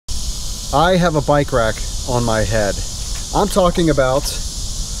I have a bike rack on my head. I'm talking about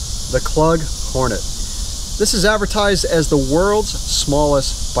the Clug Hornit. This is advertised as the world's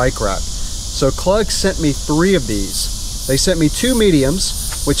smallest bike rack. So Clug sent me 3 of these. They sent me 2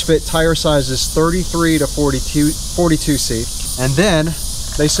 mediums, which fit tire sizes 33 to 42C. And then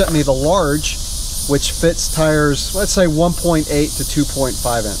they sent me the large, which fits tires, let's say 1.8 to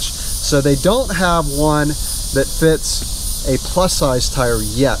 2.5 inch. So they don't have one that fits a plus size tire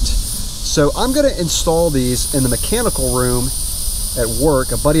yet. So I'm gonna install these in the mechanical room at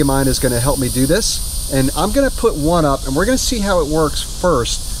work. A buddy of mine is gonna help me do this. And I'm gonna put one up and we're gonna see how it works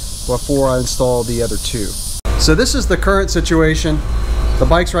first before I install the other 2. So this is the current situation. The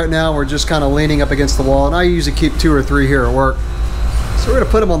bikes right now, we're just kind of leaning up against the wall, and I usually keep 2 or 3 here at work. So we're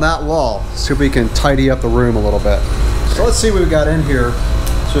gonna put them on that wall, so we can tidy up the room a little bit. So let's see what we got in here.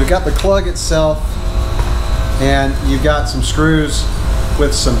 So we've got the Clug itself, and you've got some screws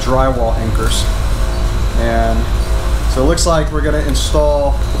with some drywall anchors. And so it looks like we're gonna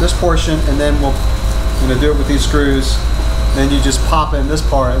install this portion, and then we're gonna do it with these screws. Then you just pop in this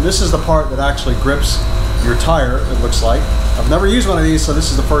part, and this is the part that actually grips your tire, it looks like. I've never used one of these, so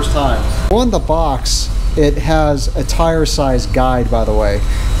this is the first time. On the box, it has a tire size guide, by the way.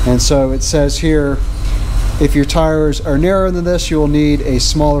 And so it says here, if your tires are narrower than this, you will need a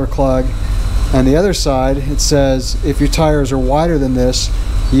smaller Clug. On the other side, it says, if your tires are wider than this,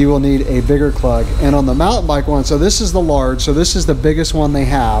 you will need a bigger Clug. And on the mountain bike one, so this is the large, so this is the biggest one they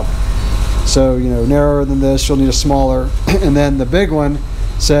have. So, you know, narrower than this, you'll need a smaller. And then the big one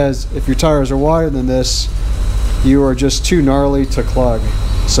says, if your tires are wider than this, you are just too gnarly to Clug.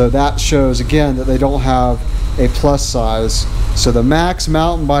 So that shows again that they don't have a plus size. So the max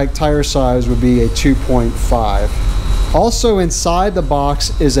mountain bike tire size would be a 2.5. Also inside the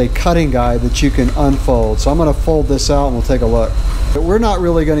box is a cutting guide that you can unfold. So I'm gonna fold this out and we'll take a look. But we're not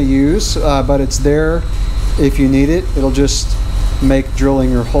really gonna use, but it's there if you need it. It'll just make drilling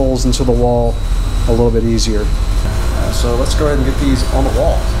your holes into the wall a little bit easier. So let's go ahead and get these on the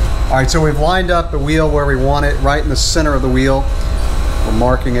wall. All right, so we've lined up the wheel where we want it, right in the center of the wheel. We're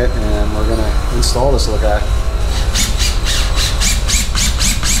marking it, and we're gonna install this little guy.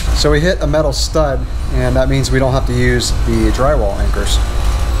 So we hit a metal stud, and that means we don't have to use the drywall anchors.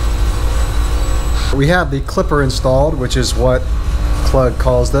 We have the clipper installed, which is what Clug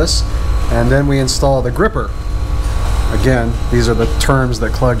calls this, and then we install the gripper. Again, these are the terms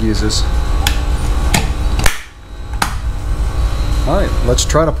that Clug uses. All right, let's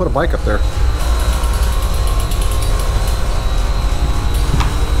try to put a bike up there.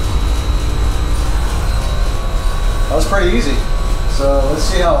 That was pretty easy. So let's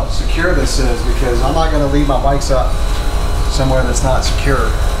see how secure this is, because I'm not gonna leave my bikes up somewhere that's not secure.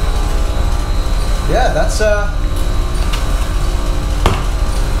 Yeah, that's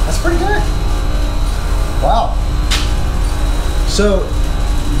pretty good. Wow. So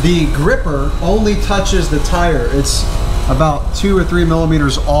the gripper only touches the tire. It's about 2 or 3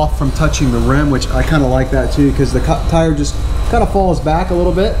 millimeters off from touching the rim, which I kind of like that too, because the tire just kind of falls back a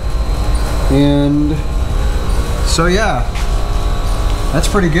little bit. And so yeah, that's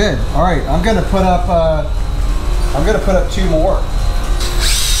pretty good. All right, I'm gonna put up 2 more.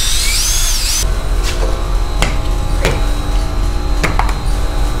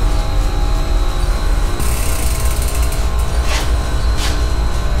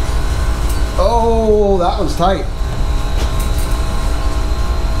 Oh, that one's tight.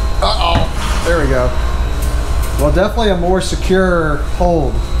 Uh-oh, there we go. Well, definitely a more secure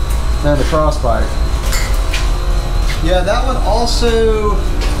hold than the crossbike. Yeah, that one also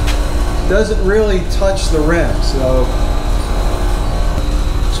doesn't really touch the rim, so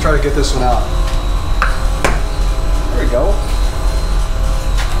let's try to get this one out. There we go.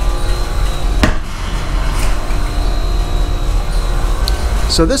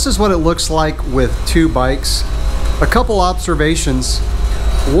 So this is what it looks like with 2 bikes. A couple observations.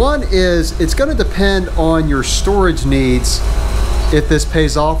 One is it's going to depend on your storage needs if this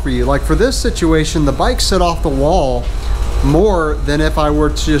pays off for you. Like for this situation, the bikes sit off the wall more than if I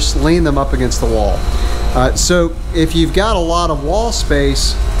were to just lean them up against the wall. So if you've got a lot of wall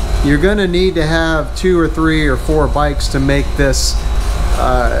space, you're going to need to have 2 or 3 or 4 bikes to make this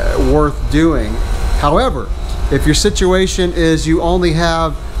worth doing. However, if your situation is you only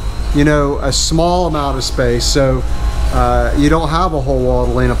have, you know, a small amount of space, so you don't have a whole wall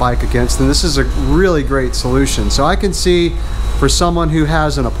to lean a bike against, then this is a really great solution. So I can see for someone who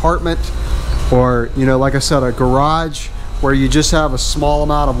has an apartment, or, you know, like I said, a garage where you just have a small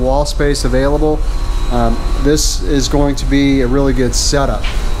amount of wall space available, this is going to be a really good setup.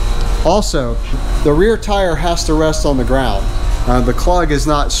 Also, the rear tire has to rest on the ground. The Clug is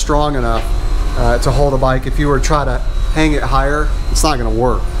not strong enough to hold a bike. If you were to try to hang it higher, it's not going to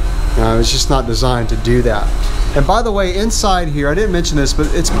work. It's just not designed to do that. And by the way, inside here, I didn't mention this, but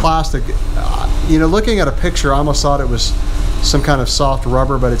it's plastic. You know, looking at a picture, I almost thought it was some kind of soft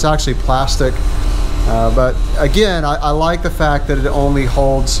rubber, but it's actually plastic. But again, I like the fact that it only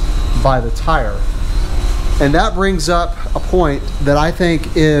holds by the tire. And that brings up a point that I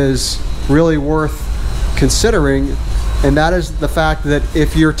think is really worth considering, and that is the fact that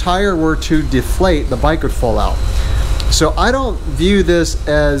if your tire were to deflate, the bike would fall out. So I don't view this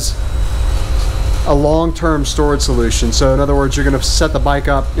as a long-term storage solution. So in other words, you're going to set the bike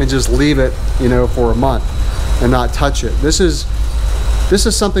up and just leave it, you know, for a month and not touch it. This is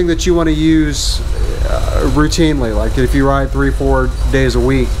something that you want to use routinely, like if you ride 3-4 days a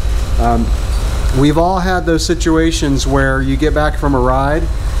week. We've all had those situations where you get back from a ride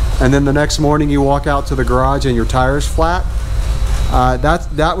and then the next morning you walk out to the garage and your tire's flat.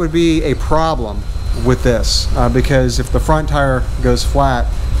 That would be a problem with this, because if the front tire goes flat,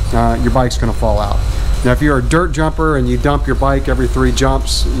 your bike's going to fall out. Now if you're a dirt jumper and you dump your bike every 3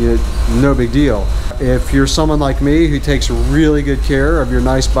 jumps, no big deal. If you're someone like me who takes really good care of your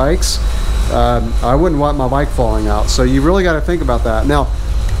nice bikes, I wouldn't want my bike falling out. So you really got to think about that. Now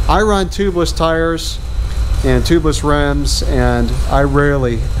I run tubeless tires and tubeless rims, and I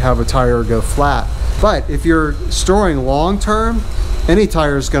rarely have a tire go flat. But if you're storing long term, any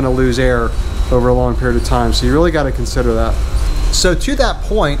tire is going to lose air over a long period of time, so you really got to consider that. So to that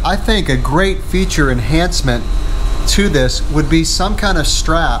point, I think a great feature enhancement to this would be some kind of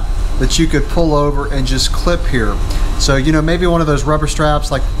strap that you could pull over and just clip here. So, you know, maybe one of those rubber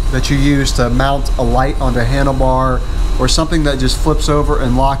straps like that you use to mount a light onto a handlebar, or something that just flips over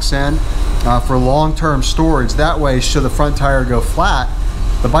and locks in for long-term storage. That way, should the front tire go flat,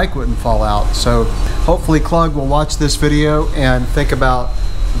 the bike wouldn't fall out. So hopefully Clug will watch this video and think about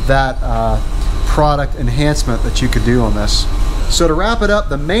that product enhancement that you could do on this. So to wrap it up,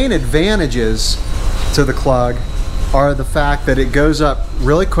 the main advantages to the Clug are the fact that it goes up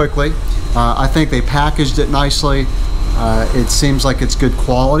really quickly. I think they packaged it nicely. It seems like it's good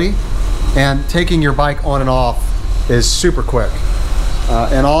quality, and taking your bike on and off is super quick.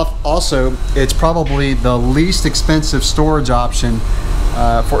 And also, it's probably the least expensive storage option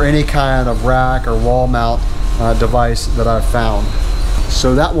for any kind of rack or wall mount device that I've found.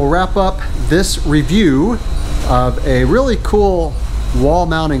 So that will wrap up this review of a really cool wall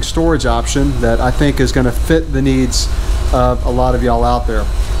mounting storage option that I think is going to fit the needs of a lot of y'all out there.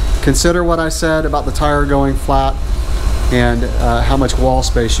 Consider what I said about the tire going flat and how much wall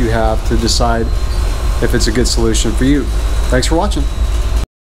space you have to decide if it's a good solution for you. Thanks for watching.